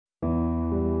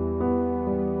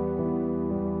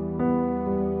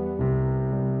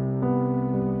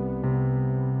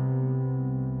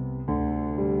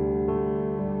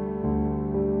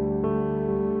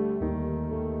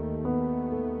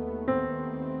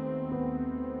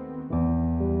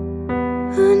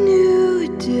A new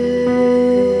day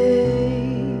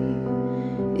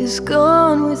is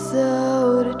gone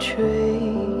without a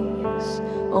trace.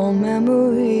 All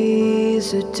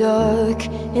memories are dark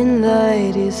and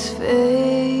light is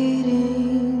fading.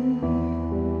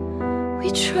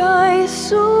 We try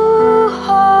so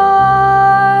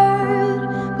hard,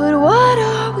 but what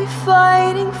are we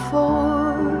fighting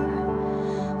for?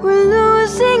 We're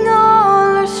losing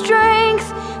all our strength.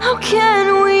 How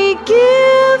can we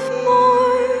give more?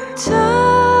 Time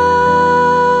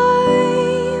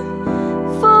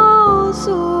falls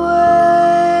away,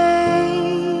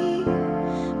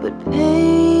 but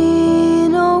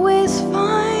pain always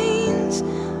finds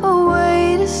a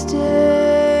way to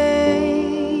stay.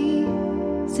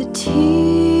 The tears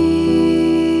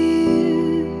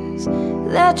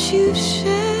that you've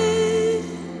shed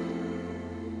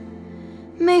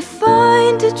may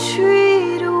find a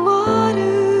tree to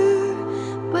water,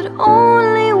 but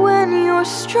only when you're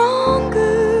stronger.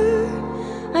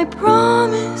 I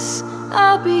promise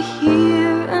I'll be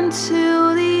here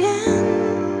until the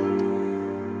end.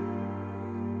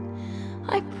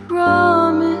 I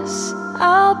promise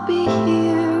I'll be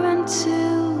here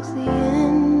until the end.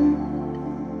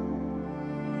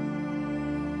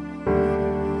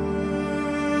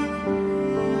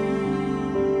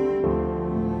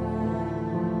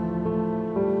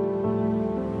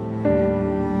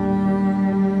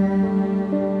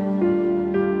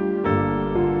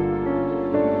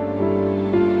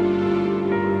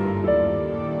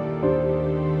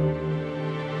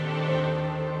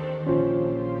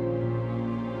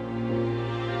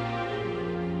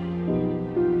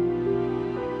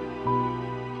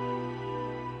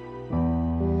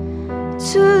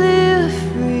 To live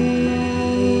free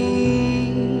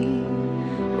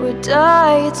or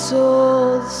die, it's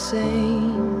all the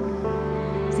same.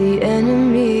 The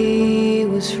enemy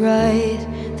was right,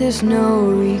 there's no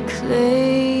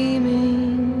reclaiming.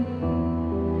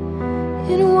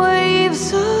 In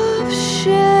waves of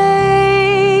shame,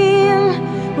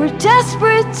 we're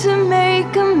desperate to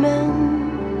make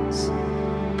amends,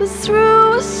 but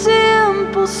through a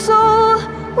simple soul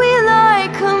we lie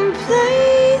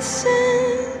complacent.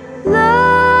 Love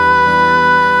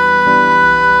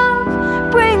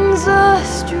brings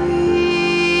us dreams,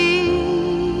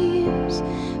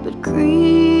 but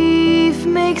grief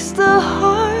makes the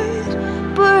heart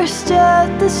burst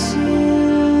at the seams.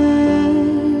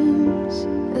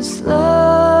 As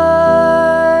light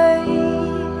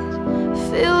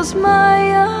fills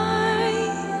my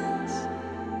eyes,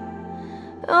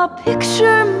 I'll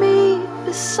picture me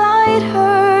beside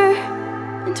her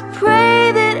and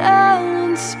pray that I'll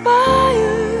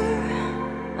inspire.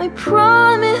 I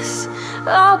promise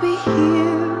I'll be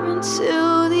here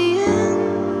until the end.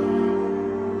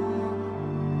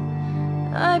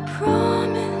 I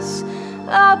promise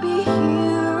I'll be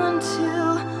here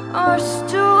until our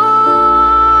story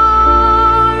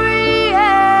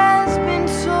has been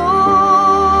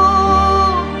told,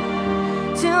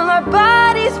 till our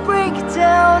bodies break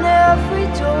down every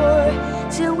door,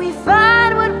 till we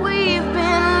find what we've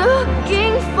been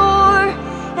looking for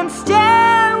and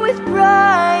stare with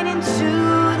pride into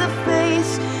the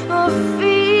face of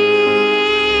fear.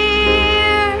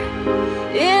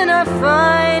 In our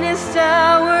finest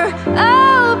hour,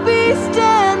 I'll be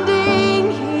standing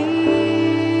here.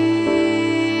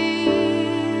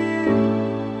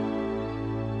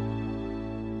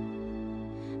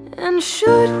 And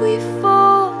should we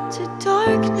fall to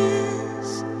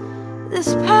darkness, this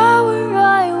power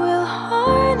I will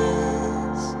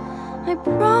harness. I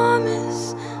promise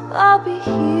I'll be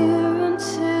here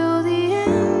until the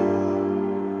end.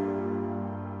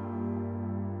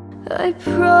 I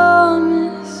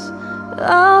promise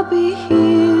I'll be here